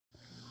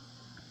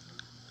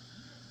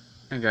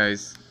Hey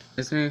guys,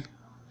 it's me,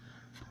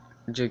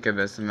 Jacob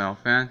SML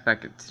fan.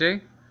 Back at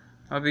today,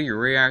 I'll be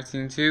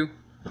reacting to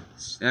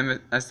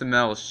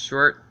SML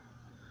short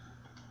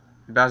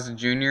Bowser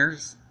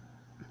Jr.'s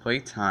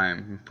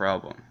Playtime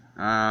problem.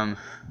 It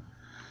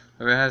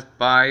has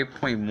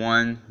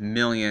 5.1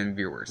 million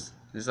viewers,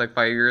 just like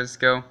 5 years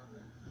ago,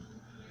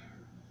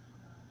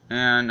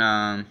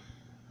 and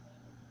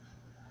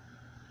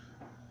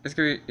it's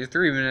 3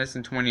 minutes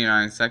and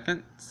 29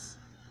 seconds.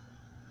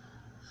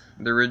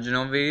 The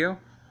original video.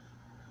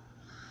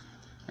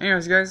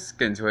 Anyways, guys, let's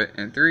get into it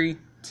in 3,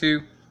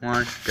 2,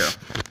 1, go.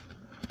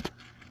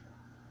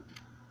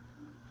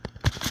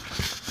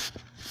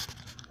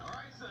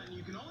 Alright, son,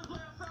 you can only play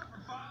outside for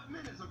 5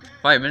 minutes, okay?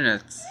 5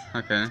 minutes,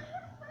 okay.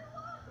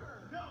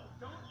 No,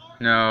 don't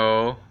argue.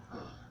 No.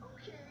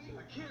 Okay,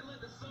 I can't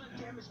let the sun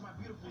damage my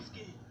beautiful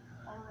skin.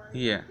 Alright.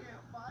 Yeah.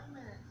 5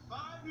 minutes.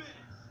 5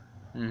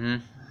 Mhm.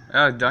 minutes.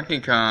 Oh,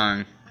 Donkey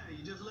Kong. Hey,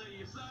 you just letting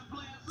your son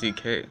play outside?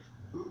 DK.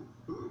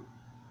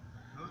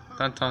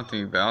 Don't talk to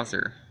me,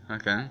 Bowser.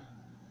 Okay.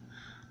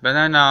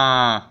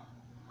 Banana.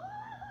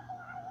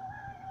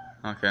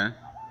 Okay.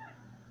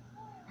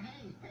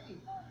 Hey,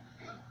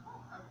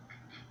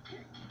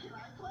 can I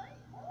play?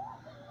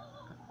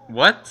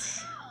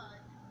 What?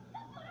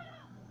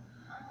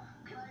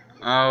 Can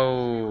I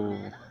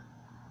Oh.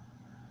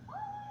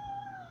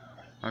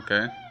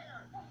 Okay. You know,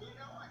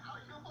 I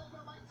was gonna play by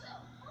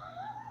myself.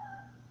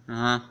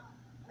 Uh-huh.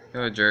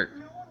 You're a jerk.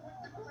 No one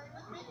wants to play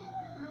with me.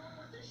 No one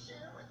wants to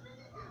share with me.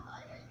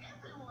 I hate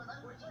everyone. I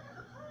wish I had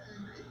a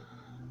friend.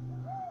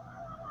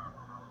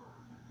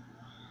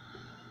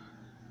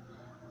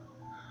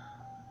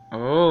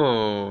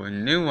 Oh,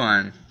 new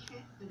one.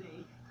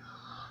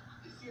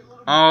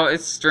 Oh,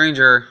 it's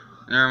Stranger.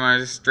 Never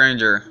mind, it's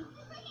Stranger.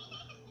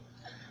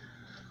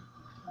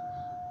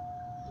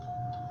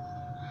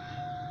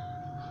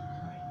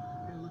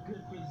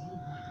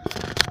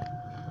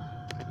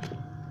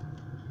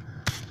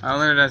 I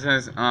learned that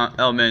since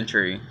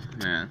elementary,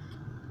 man.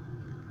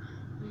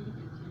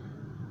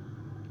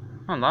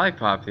 Oh,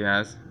 lollipop he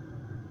has.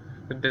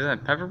 Is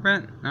that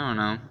peppermint? I don't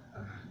know.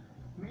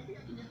 Maybe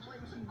I can just play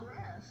with some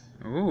grass.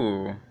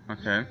 Ooh,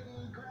 okay.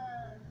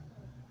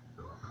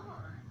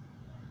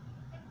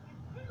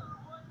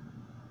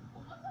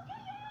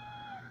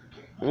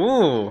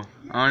 Ooh.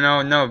 Oh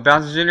no, no.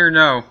 Bowser Jr.,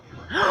 no.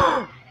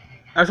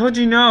 I told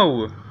you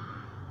no.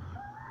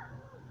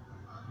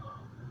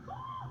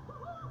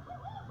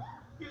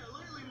 Yeah,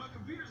 lately my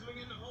computer's been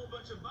getting a whole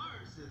bunch of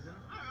viruses, and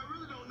I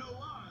really don't know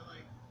why.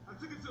 Like, I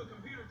took it to a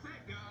computer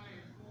tech guy,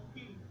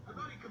 and I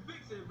thought he could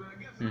fix it, but I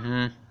guess not.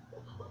 Mm-hmm.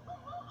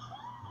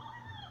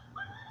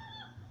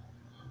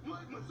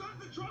 My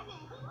son's in trouble.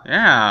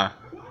 Yeah.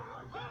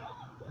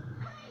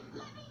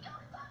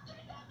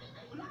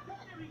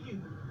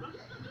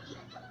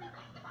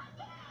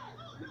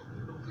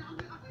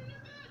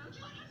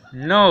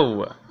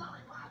 No.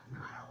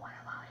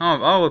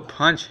 Oh, I would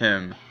punch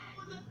him.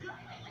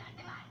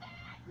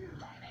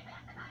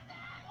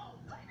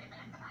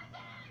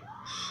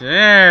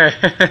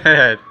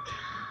 Shit.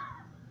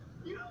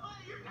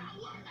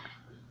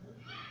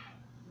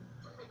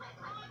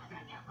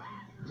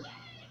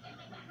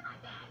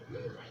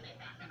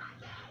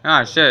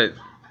 Ah, shit.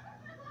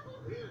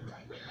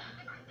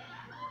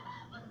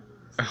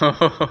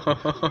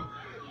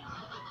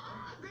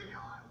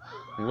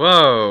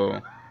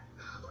 Whoa.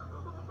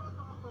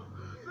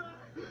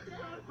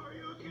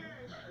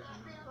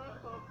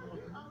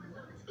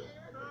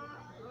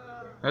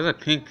 There's a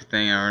pink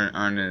thing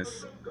on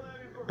his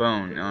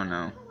bone. Oh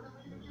no.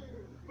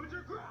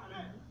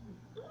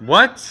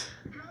 What?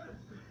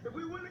 If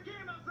we win the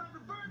game outside the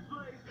first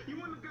place, you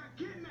wouldn't have got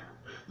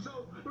kidnapped.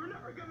 So we're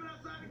never coming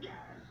outside again.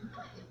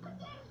 But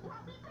Dad's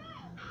probably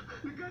bad.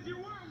 Because you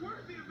weren't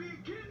worthy of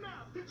being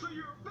kidnapped. So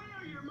you're a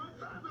failure. My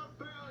son's a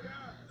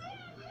failure.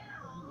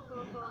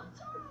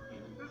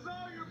 It's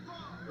all your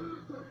fault.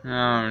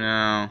 Oh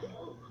no.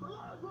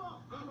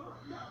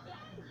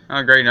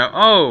 Oh great, no.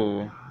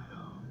 Oh.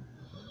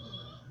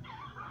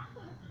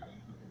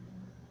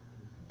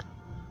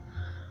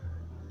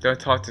 Don't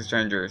talk to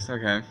strangers.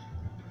 Okay.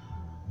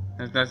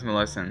 That's my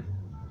lesson.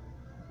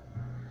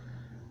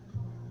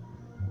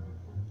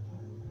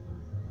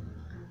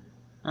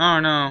 Oh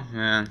no,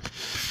 man.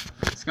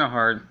 It's not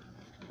hard.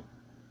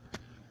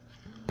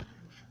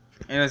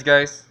 Anyways,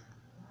 guys.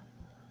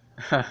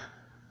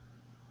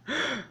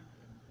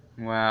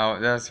 Wow,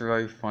 that's a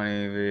really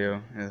funny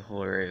video. It's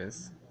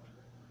hilarious.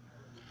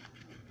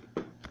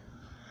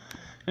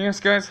 Anyways,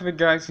 guys, hope you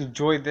guys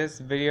enjoyed this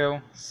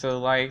video. So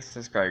like,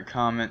 subscribe,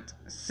 comment.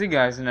 See you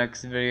guys in the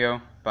next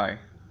video. Bye.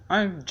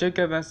 I'm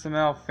Jacob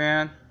SML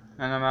fan,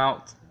 and I'm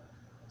out.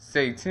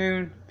 Stay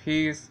tuned.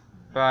 Peace.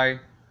 Bye.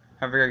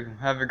 Have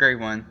a great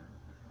one.